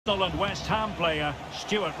And West Ham player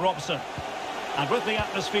Stuart Robson. And with the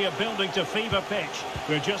atmosphere building to fever pitch,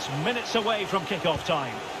 we're just minutes away from kick-off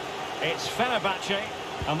time. It's Fenerbahçe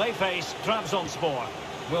and they face Trabzonspor.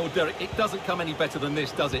 Well, Derek, it doesn't come any better than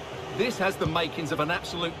this, does it? This has the makings of an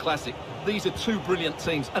absolute classic. These are two brilliant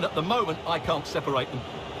teams, and at the moment, I can't separate them.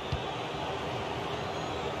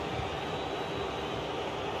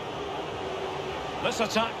 This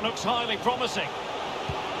attack looks highly promising.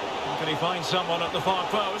 Can he find someone at the far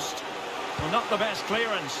post? Well, not the best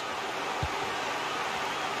clearance.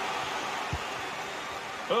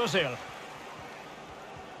 Özil.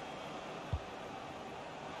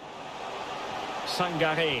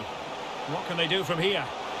 Sangare. What can they do from here?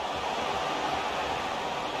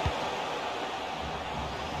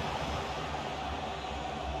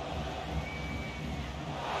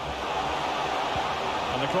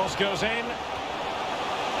 And the cross goes in.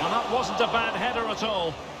 And that wasn't a bad header at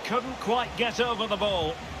all. Couldn't quite get over the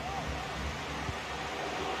ball.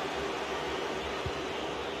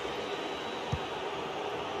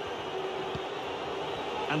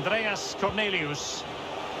 Andreas Cornelius.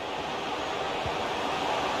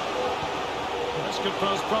 This could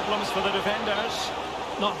pose problems for the defenders.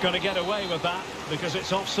 Not going to get away with that because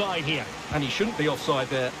it's offside here. And he shouldn't be offside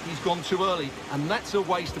there. He's gone too early, and that's a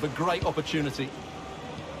waste of a great opportunity.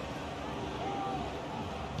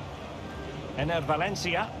 Enner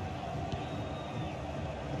Valencia.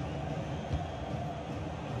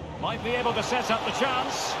 Might be able to set up the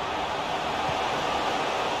chance.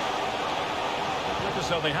 Looked as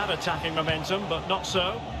though they had attacking momentum, but not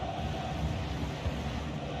so.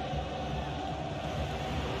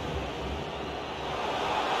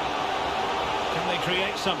 Can they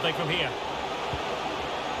create something from here?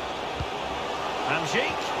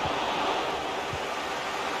 Hamšík.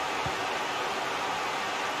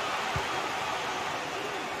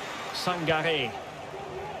 Sangare.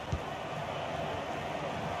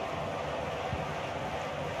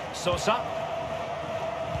 Sosa.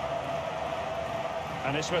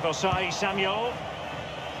 And it's with Osai Samuel.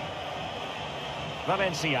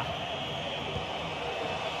 Valencia.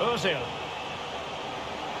 Özil.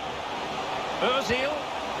 Özil.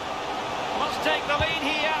 Must take the lead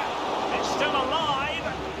here. It's still alive.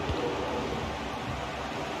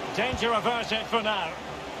 Danger averted for now.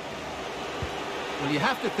 Well, you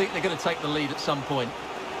have to think they're going to take the lead at some point,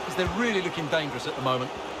 because they're really looking dangerous at the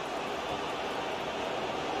moment.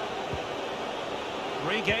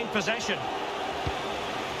 Regain possession.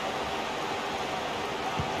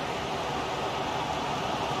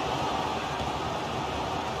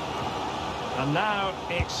 And now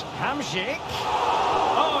it's Hamšík.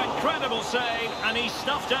 Oh, incredible save, and he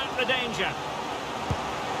stuffed out the danger.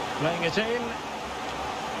 Playing it in.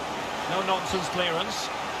 No nonsense clearance.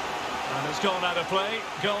 And it's gone out of play.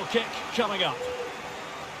 Goal kick coming up.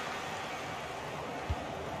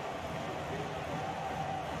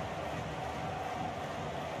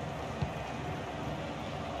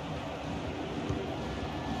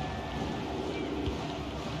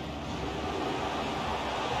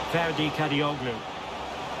 Ferdi Kadioglu.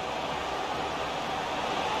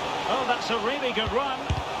 Oh, that's a really good run.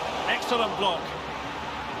 Excellent block.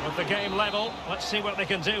 With the game level, let's see what they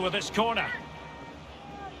can do with this corner.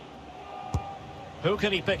 Who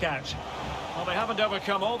can he pick out? Well, they haven't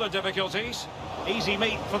overcome all the difficulties. Easy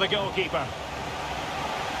meat for the goalkeeper.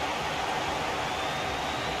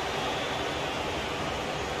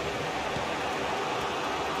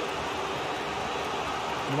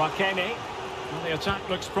 Wakemi. Well, the attack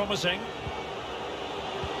looks promising.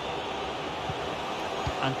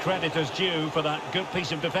 And credit is due for that good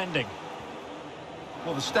piece of defending.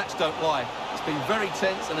 Well, the stats don't lie. It's been very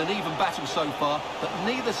tense and an even battle so far, but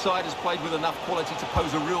neither side has played with enough quality to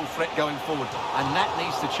pose a real threat going forward, and that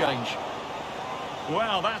needs to change.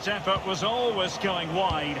 Well, that effort was always going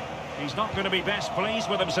wide. He's not going to be best pleased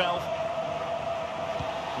with himself.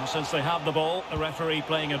 And since they have the ball, the referee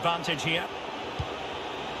playing advantage here.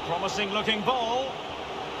 Promising looking ball.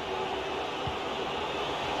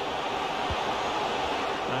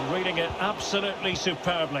 And reading it absolutely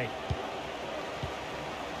superbly.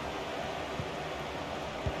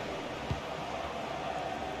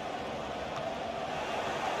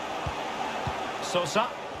 Sosa.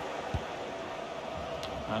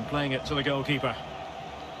 And playing it to the goalkeeper.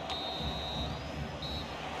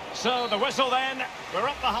 So the whistle then. We're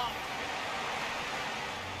up the half.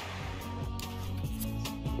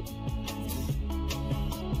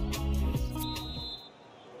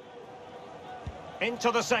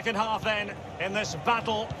 Into the second half then, in this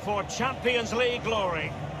battle for Champions League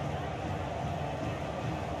glory.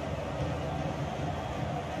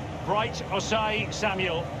 Bright Osai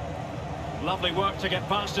Samuel. Lovely work to get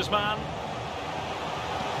past his man.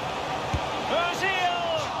 Özil!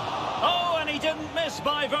 Oh, and he didn't miss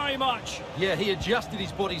by very much. Yeah, he adjusted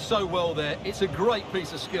his body so well there. It's a great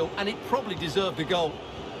piece of skill, and it probably deserved a goal.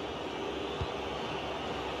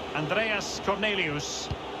 Andreas Cornelius.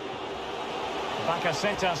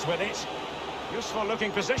 Bakasetas with it. Useful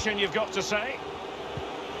looking position, you've got to say.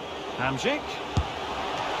 Hamšík.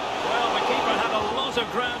 Well, the keeper had a lot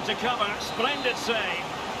of ground to cover. Splendid save.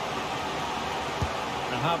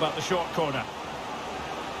 And how about the short corner?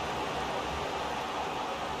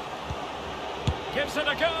 Gives it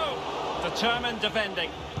a go. Determined defending.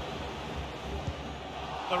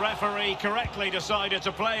 The referee correctly decided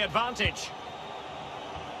to play advantage.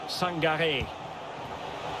 Sangare.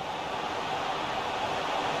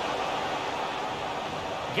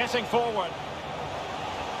 Getting forward.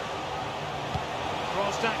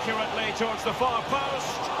 Crossed accurately towards the far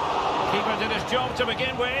post. Keeper did his job to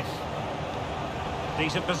begin with.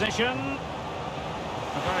 Decent position.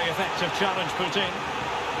 A very effective challenge put in.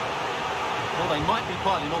 Well, they might be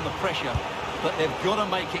piling on the pressure, but they've got to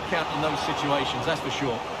make it count in those situations, that's for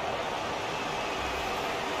sure.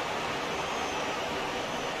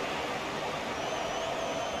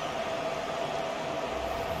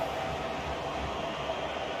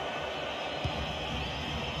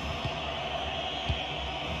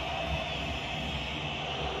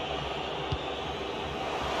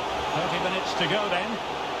 To go then.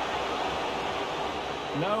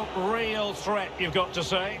 No real threat, you've got to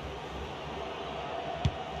say.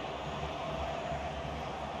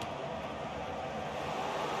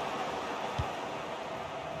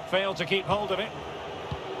 Failed to keep hold of it.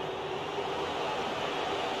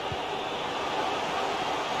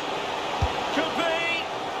 Could be.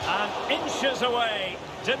 And inches away.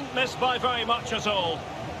 Didn't miss by very much at all.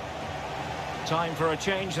 Time for a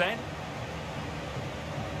change then.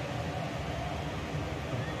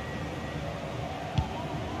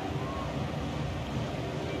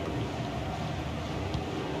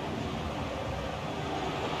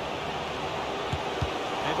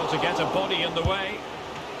 To get a body in the way.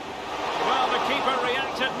 Well, the keeper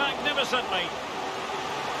reacted magnificently.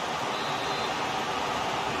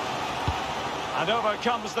 And over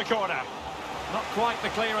comes the corner. Not quite the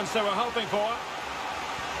clearance they were hoping for.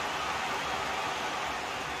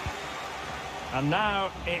 And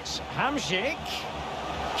now it's Hamšík.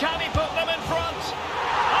 Can he put them in front?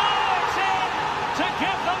 Oh, it's in! To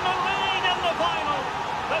give them the lead in the final.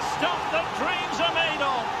 The stuff that dreams are made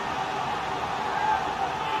of.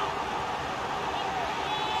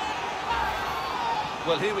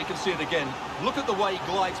 Well, here we can see it again. Look at the way he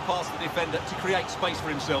glides past the defender to create space for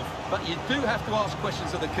himself. But you do have to ask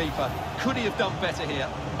questions of the keeper. Could he have done better here?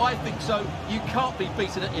 I think so. You can't be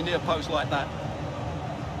beaten at your near post like that.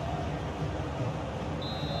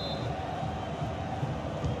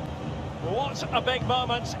 What a big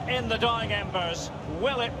moment in the dying embers.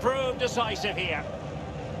 Will it prove decisive here?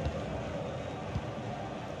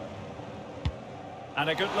 And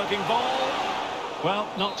a good-looking ball. Well,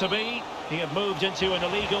 not to be. He had moved into an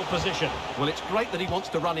illegal position. Well, it's great that he wants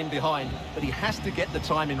to run in behind, but he has to get the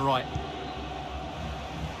timing right.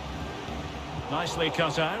 Nicely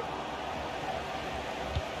cut out.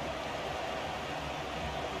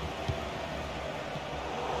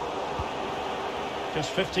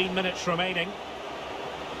 Just 15 minutes remaining.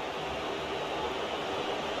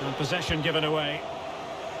 And possession given away.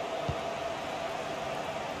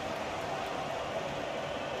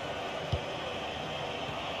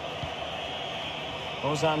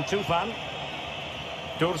 Ozan Tufan.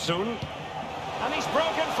 Dursun. And he's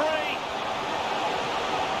broken free.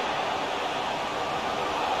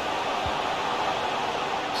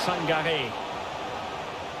 Sangare.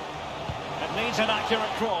 It needs an accurate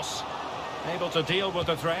cross. Able to deal with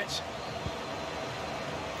the threat.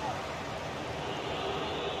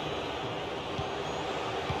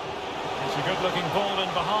 It's a good-looking ball in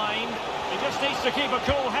behind. He just needs to keep a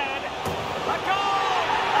cool head. A goal!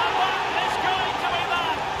 And that is going to be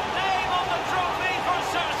that. Name on the trophy for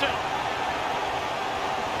certain.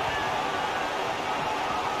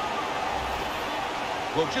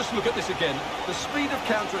 Well, just look at this again. The speed of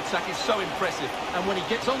counter-attack is so impressive, and when he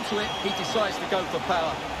gets onto it, he decides to go for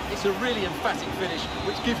power. It's a really emphatic finish,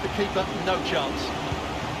 which gives the keeper no chance.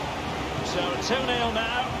 So 2-0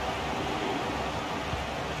 now.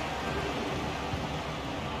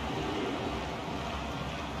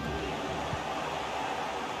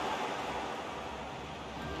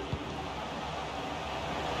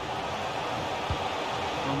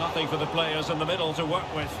 Well, nothing for the players in the middle to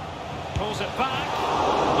work with. Pulls it back.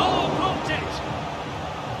 Oh, blocked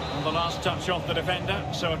it! And the last touch off the defender,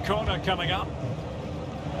 so a corner coming up.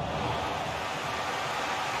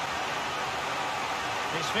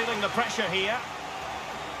 He's feeling the pressure here.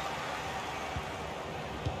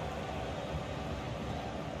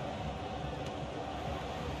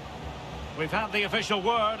 We've had the official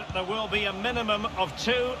word. There will be a minimum of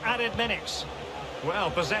 2 added minutes. Well,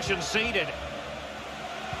 possession ceded.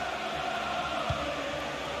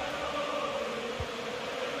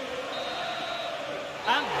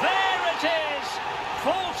 And there it is!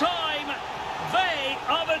 Full time! They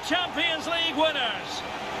are the Champions League winners!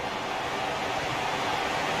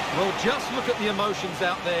 Well, just look at the emotions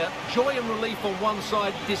out there. Joy and relief on one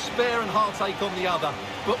side, despair and heartache on the other.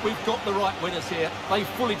 But we've got the right winners here. They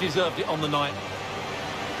fully deserved it on the night.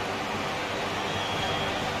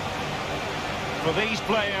 For these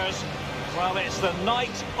players, well, it's the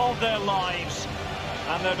night of their lives.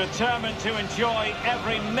 And they're determined to enjoy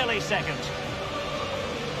every millisecond.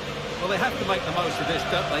 Well, they have to make the most of this,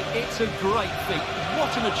 don't they? It's a great feat.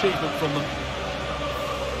 What an achievement from them.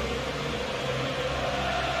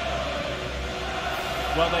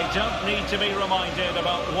 Well, they don't need to be reminded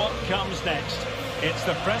about what comes next. It's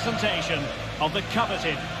the presentation of the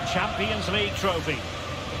coveted Champions League trophy.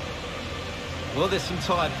 Well, there's some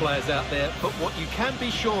tired players out there, but what you can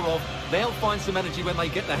be sure of, they'll find some energy when they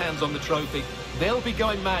get their hands on the trophy. They'll be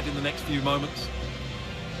going mad in the next few moments.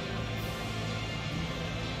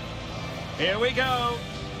 Here we go,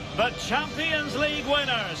 the Champions League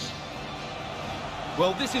winners.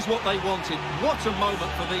 Well, this is what they wanted. What a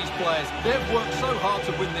moment for these players. They've worked so hard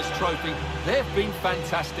to win this trophy. They've been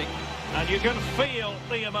fantastic. And you can feel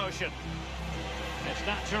the emotion. It's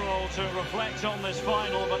natural to reflect on this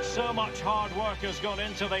final, but so much hard work has gone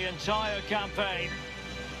into the entire campaign.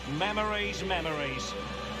 Memories, memories.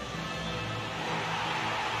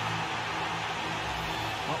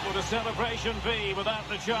 What would a celebration be without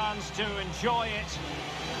the chance to enjoy it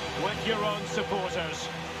with your own supporters?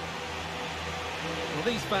 Well,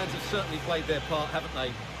 these fans have certainly played their part, haven't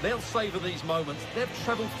they? They'll savour these moments. They've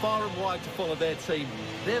travelled far and wide to follow their team.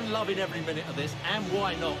 They're loving every minute of this, and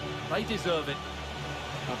why not? They deserve it.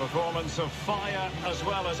 A performance of fire as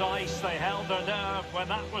well as ice. They held their nerve when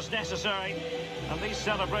that was necessary. And these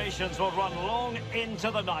celebrations will run long into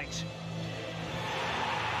the night.